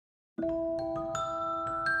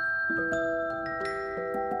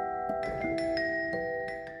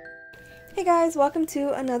Hey guys, welcome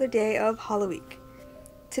to another day of Halloweek.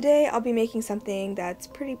 Today I'll be making something that's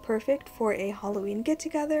pretty perfect for a Halloween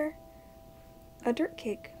get-together, a dirt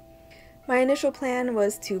cake. My initial plan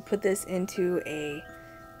was to put this into a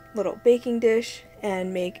little baking dish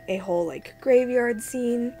and make a whole graveyard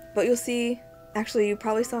scene, but you'll see, actually you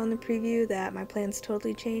probably saw in the preview that my plans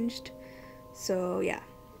totally changed, so yeah.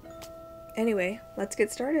 Anyway, let's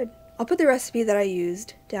get started. I'll put the recipe that I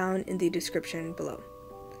used down in the description below.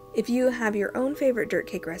 If you have your own favorite dirt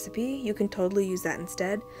cake recipe, you can totally use that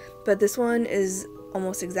instead, but this one is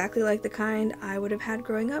almost exactly like the kind I would have had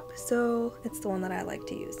growing up, so it's the one that I like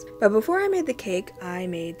to use. But before I made the cake, I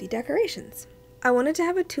made the decorations. I wanted to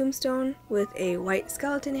have a tombstone with a white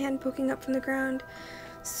skeleton hand poking up from the ground,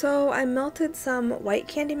 so I melted some white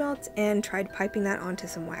candy melts and tried piping that onto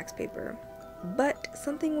some wax paper. But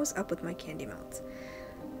something was up with my candy melts.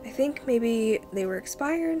 I think maybe they were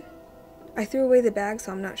expired. I threw away the bag,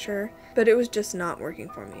 so I'm not sure, but it was just not working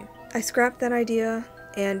for me. I scrapped that idea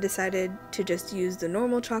and decided to just use the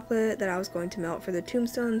normal chocolate that I was going to melt for the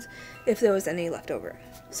tombstones if there was any left over.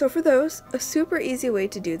 So for those, a super easy way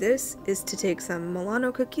to do this is to take some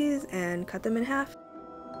Milano cookies and cut them in half.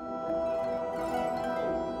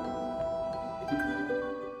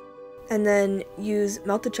 And then use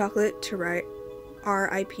melted chocolate to write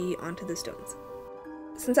RIP onto the stones.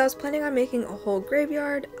 Since I was planning on making a whole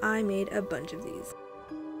graveyard, I made a bunch of these.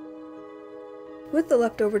 With the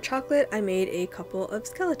leftover chocolate, I made a couple of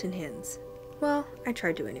skeleton hands. Well, I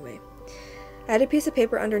tried to anyway. I had a piece of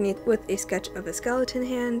paper underneath with a sketch of a skeleton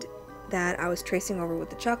hand that I was tracing over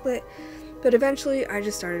with the chocolate, but eventually I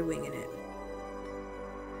just started winging it.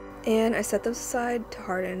 And I set those aside to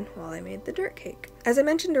harden while I made the dirt cake. As I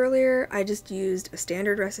mentioned earlier, I just used a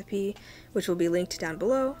standard recipe, which will be linked down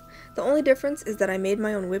below. The only difference is that I made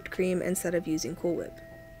my own whipped cream instead of using Cool Whip.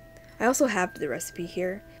 I also have the recipe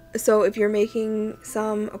here, so if you're making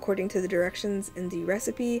some according to the directions in the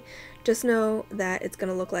recipe, just know that it's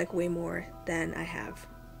going to look like way more than I have,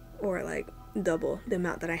 or like double the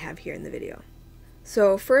amount that I have here in the video.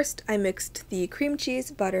 So first I mixed the cream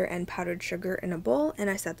cheese, butter, and powdered sugar in a bowl,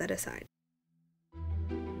 and I set that aside.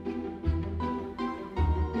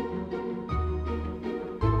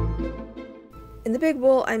 In the big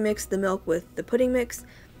bowl, I mixed the milk with the pudding mix.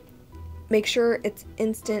 Make sure it's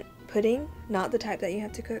instant pudding, not the type that you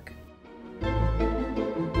have to cook.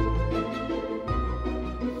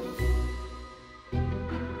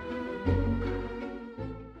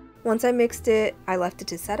 Once I mixed it, I left it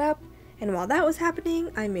to set up. And while that was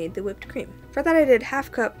happening, I made the whipped cream. For that I did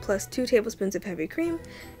 ½ cup plus 2 tablespoons of heavy cream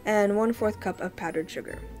and 1/4 cup of powdered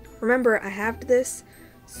sugar. Remember, I halved this,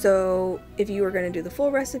 so if you were going to do the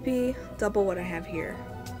full recipe, double what I have here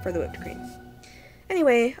for the whipped cream.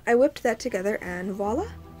 Anyway, I whipped that together and voila!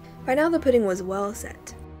 By now the pudding was well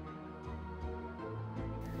set.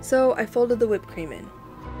 So I folded the whipped cream in.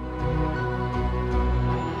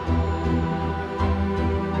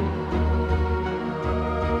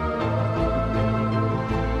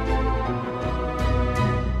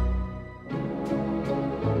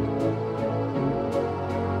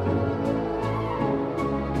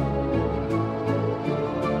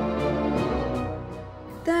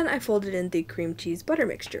 Then I folded in the cream cheese butter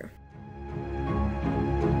mixture.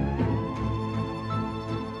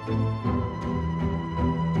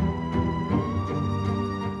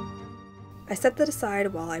 I set that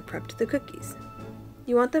aside while I prepped the cookies.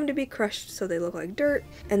 You want them to be crushed so they look like dirt,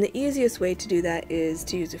 and the easiest way to do that is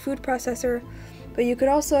to use a food processor, but you could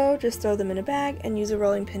also just throw them in a bag and use a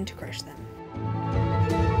rolling pin to crush them.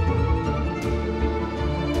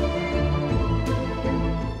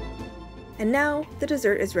 And now, the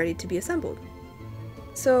dessert is ready to be assembled.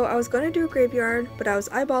 So I was going to do a graveyard, but I was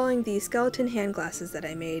eyeballing the skeleton hand glasses that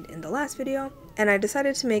I made in the last video, and I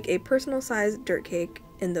decided to make a personal sized dirt cake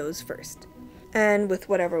in those first. And with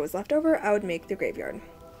whatever was left over, I would make the graveyard.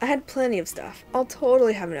 I had plenty of stuff. I'll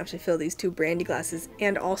totally have enough to fill these 2 brandy glasses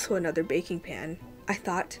and also another baking pan, I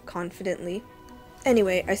thought confidently.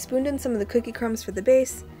 Anyway, I spooned in some of the cookie crumbs for the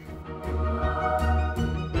base,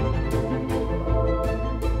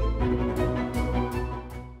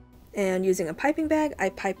 and using a piping bag, I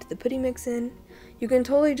piped the pudding mix in. You can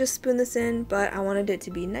totally just spoon this in, but I wanted it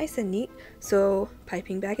to be nice and neat, so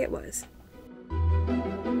piping bag it was.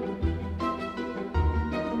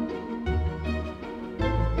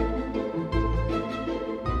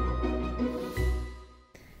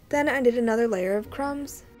 Then I did another layer of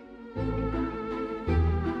crumbs.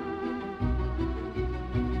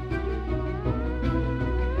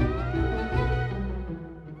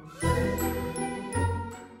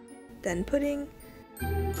 Then pudding,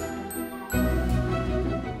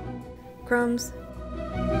 crumbs,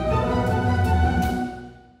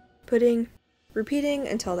 pudding, repeating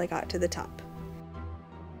until they got to the top.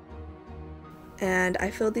 And I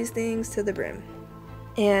filled these things to the brim.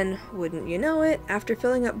 And wouldn't you know it, after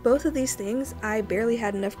filling up both of these things, I barely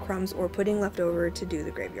had enough crumbs or pudding left over to do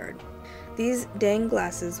the graveyard. These dang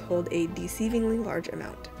glasses hold a deceivingly large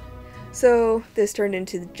amount. So this turned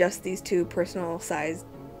into just these 2 personal sized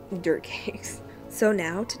dirt cakes. So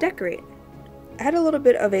now to decorate. I had a little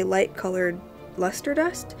bit of a light colored luster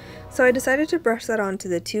dust, so I decided to brush that onto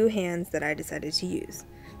the 2 hands that I decided to use.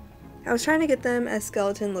 I was trying to get them as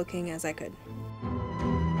skeleton looking as I could.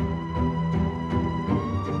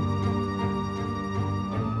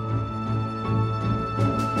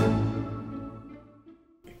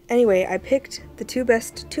 Anyway, I picked the 2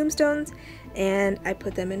 best tombstones and I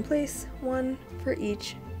put them in place, 1 for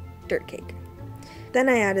each dirt cake. Then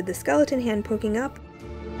I added the skeleton hand poking up,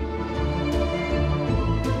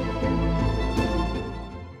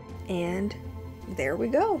 and there we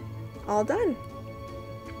go, all done.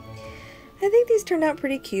 I think these turned out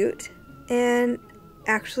pretty cute, and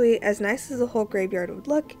actually, as nice as the whole graveyard would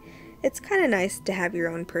look, it's kind of nice to have your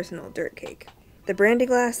own personal dirt cake. The brandy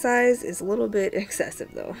glass size is a little bit excessive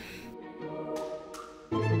though.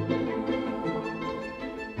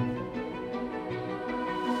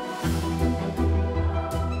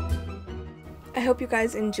 I hope you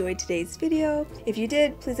guys enjoyed today's video. If you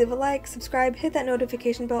did, please leave a like, subscribe, hit that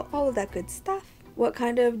notification bell, all of that good stuff. What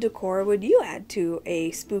kind of decor would you add to a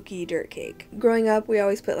spooky dirt cake? Growing up, we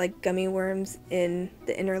always put like gummy worms in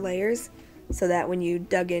the inner layers so that when you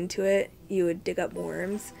dug into it, you would dig up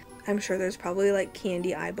worms. I'm sure there's probably like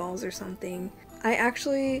candy eyeballs or something. I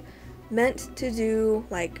actually meant to do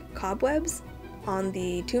like cobwebs on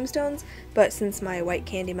the tombstones, but since my white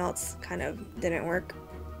candy melts kind of didn't work,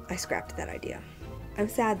 I scrapped that idea. I'm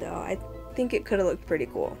sad though, I think it could have looked pretty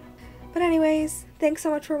cool. But anyways, thanks so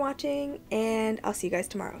much for watching, and I'll see you guys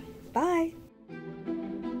tomorrow. Bye!